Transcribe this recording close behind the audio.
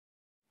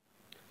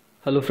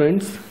Hello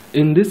friends,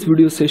 in this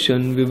video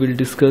session we will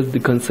discuss the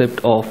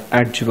concept of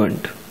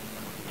adjuvant.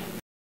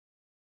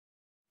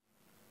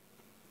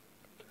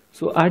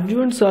 So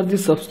adjuvants are the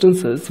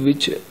substances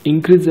which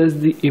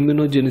increases the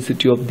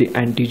immunogenicity of the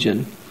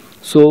antigen.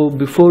 So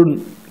before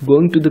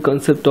going to the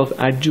concept of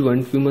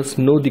adjuvant, we must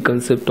know the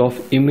concept of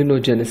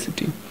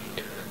immunogenicity.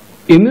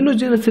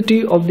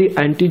 Immunogenicity of the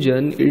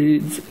antigen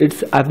is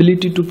its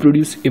ability to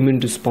produce immune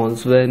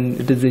response when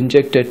it is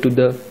injected to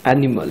the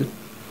animal.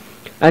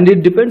 And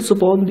it depends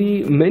upon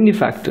the many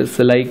factors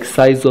like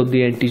size of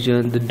the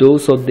antigen, the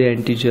dose of the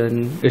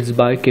antigen, its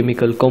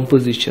biochemical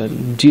composition,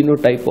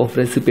 genotype of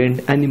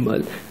recipient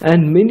animal,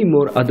 and many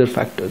more other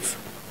factors.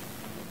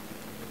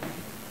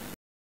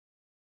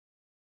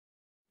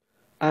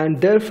 And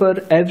therefore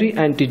every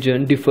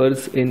antigen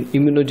differs in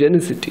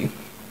immunogenicity.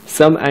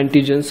 Some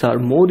antigens are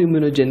more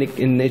immunogenic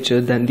in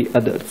nature than the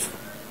others.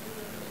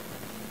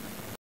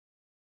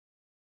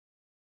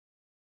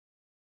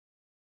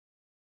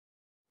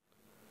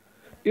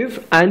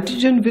 If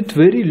antigen with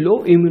very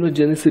low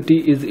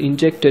immunogenicity is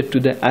injected to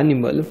the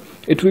animal,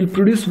 it will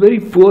produce very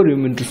poor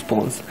immune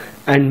response,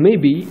 and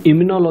maybe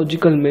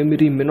immunological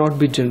memory may not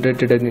be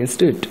generated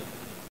against it.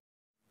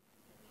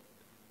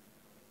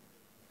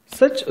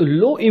 Such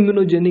low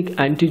immunogenic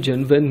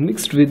antigen, when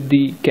mixed with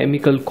the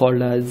chemical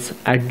called as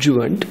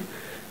adjuvant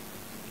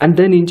and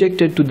then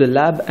injected to the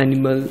lab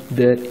animal,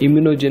 their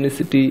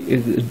immunogenicity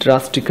is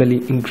drastically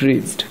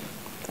increased.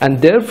 And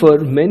therefore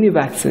many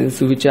vaccines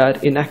which are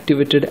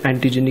inactivated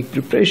antigenic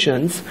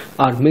preparations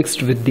are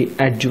mixed with the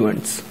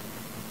adjuvants.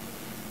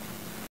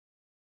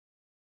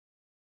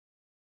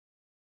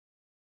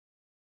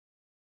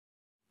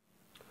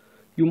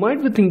 You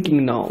might be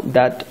thinking now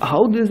that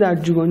how these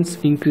adjuvants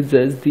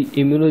increases the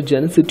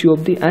immunogenicity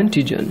of the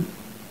antigen.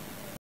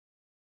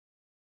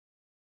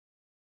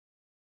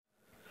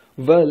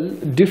 Well,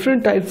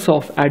 different types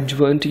of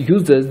adjuvant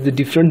uses the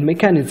different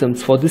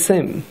mechanisms for the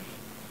same.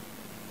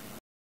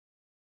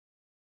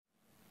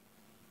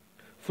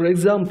 For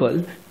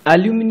example,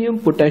 aluminium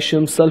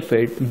potassium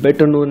sulfate,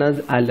 better known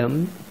as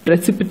alum,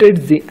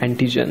 precipitates the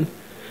antigen,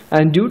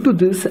 and due to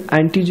this,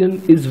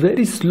 antigen is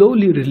very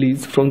slowly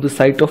released from the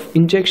site of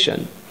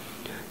injection.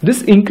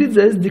 This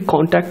increases the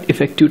contact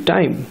effective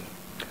time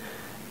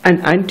and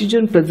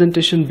antigen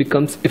presentation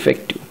becomes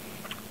effective.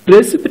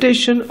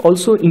 Precipitation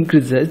also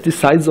increases the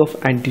size of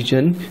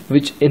antigen,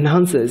 which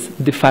enhances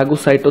the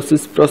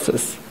phagocytosis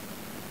process.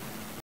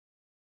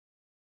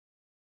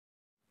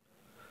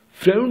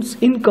 Freund's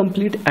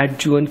incomplete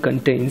adjuvant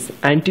contains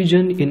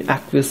antigen in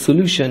aqueous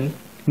solution,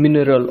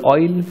 mineral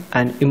oil,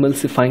 and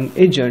emulsifying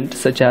agent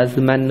such as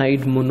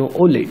mannite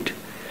monoolate.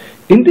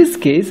 In this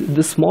case,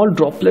 the small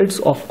droplets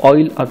of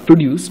oil are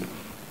produced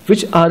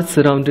which are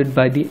surrounded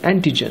by the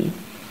antigen.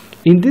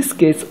 In this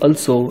case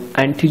also,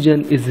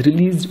 antigen is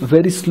released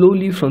very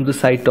slowly from the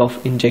site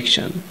of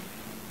injection.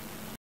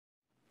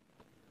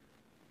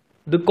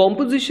 The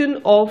composition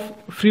of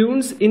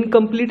Freund's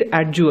incomplete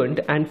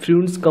adjuvant and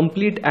Freund's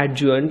complete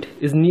adjuvant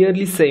is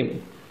nearly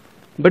same.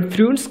 But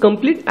Freund's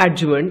complete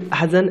adjuvant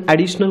has an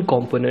additional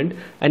component,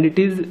 and it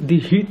is the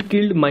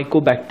heat-killed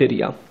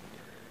mycobacteria.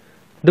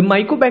 The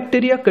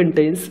mycobacteria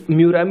contains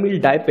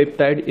muramyl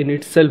dipeptide in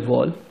its cell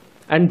wall,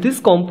 and this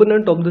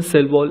component of the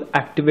cell wall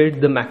activates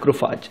the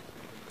macrophage.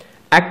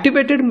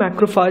 Activated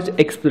macrophage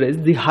express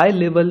the high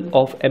level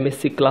of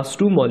MSC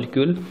class II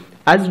molecule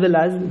as well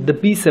as the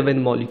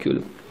B7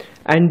 molecule.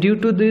 And due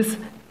to this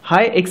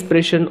high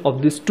expression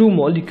of these two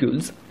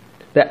molecules,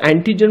 the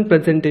antigen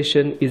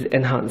presentation is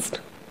enhanced.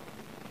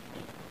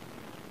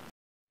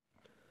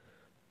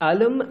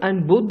 Alum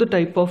and both the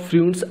type of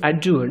Freund's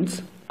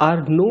adjuvants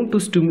are known to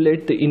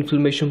stimulate the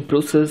inflammation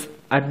process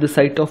at the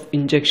site of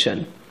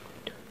injection.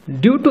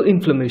 Due to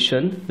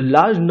inflammation, a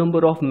large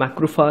number of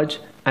macrophage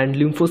and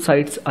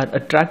lymphocytes are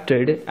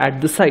attracted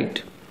at the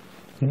site.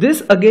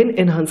 This again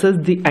enhances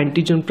the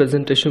antigen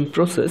presentation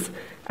process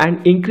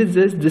and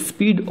increases the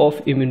speed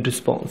of immune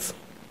response.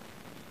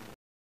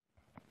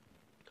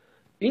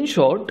 In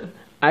short,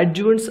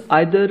 adjuvants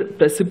either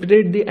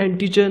precipitate the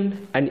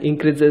antigen and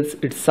increases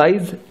its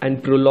size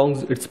and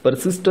prolongs its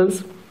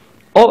persistence,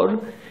 or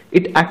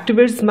it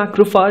activates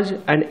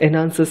macrophage and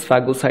enhances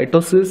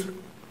phagocytosis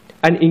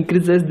and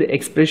increases the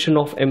expression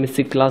of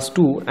MSC class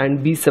II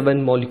and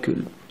B7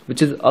 molecule,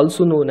 which is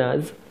also known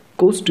as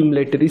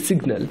co-stimulatory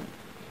signal.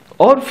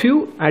 Or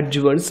few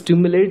adjuvants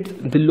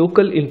stimulate the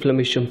local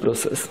inflammation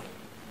process.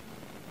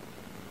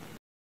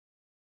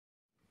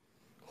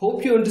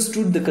 Hope you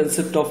understood the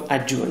concept of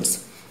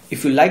adjuvants.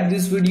 If you like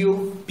this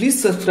video,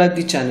 please subscribe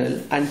the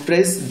channel and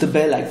press the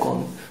bell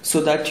icon so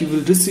that you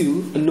will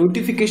receive a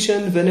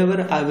notification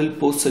whenever I will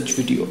post such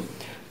video.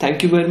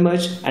 Thank you very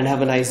much and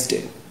have a nice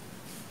day.